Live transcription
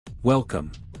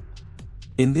Welcome.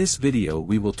 In this video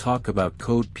we will talk about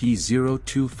code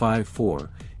P0254,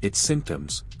 its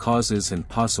symptoms, causes and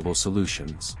possible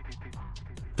solutions.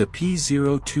 The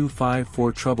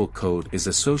P0254 trouble code is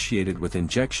associated with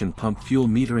injection pump fuel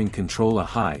metering control, a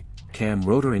high cam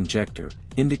rotor injector,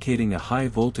 indicating a high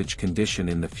voltage condition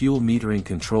in the fuel metering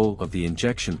control of the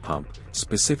injection pump,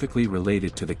 specifically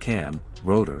related to the cam,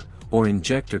 rotor, or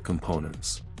injector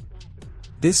components.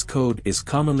 This code is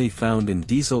commonly found in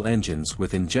diesel engines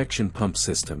with injection pump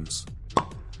systems.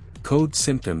 Code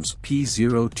symptoms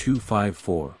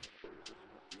P0254.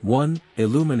 1.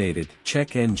 Illuminated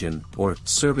check engine or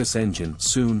service engine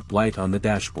soon light on the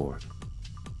dashboard.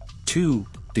 2.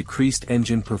 Decreased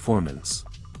engine performance.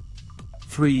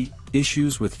 3.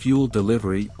 Issues with fuel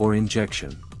delivery or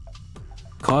injection.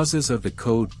 Causes of the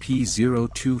code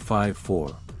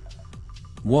P0254.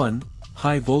 1.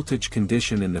 High voltage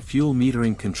condition in the fuel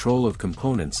metering control of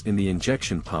components in the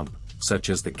injection pump,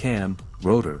 such as the cam,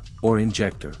 rotor, or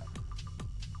injector.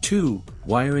 2.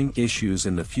 Wiring issues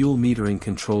in the fuel metering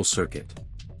control circuit.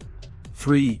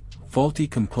 3. Faulty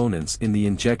components in the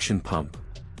injection pump.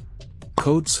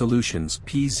 Code solutions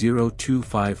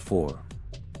P0254.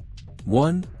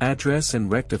 1. Address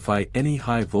and rectify any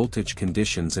high voltage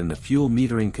conditions in the fuel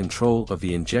metering control of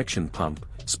the injection pump,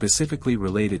 specifically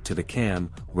related to the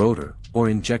cam, rotor, or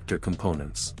injector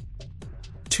components.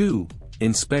 2.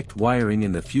 Inspect wiring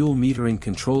in the fuel metering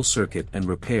control circuit and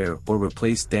repair or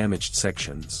replace damaged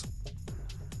sections.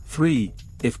 3.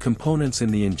 If components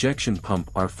in the injection pump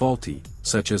are faulty,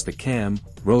 such as the cam,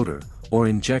 rotor, or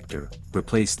injector,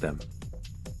 replace them.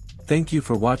 Thank you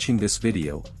for watching this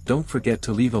video. Don't forget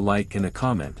to leave a like and a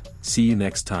comment. See you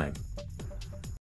next time.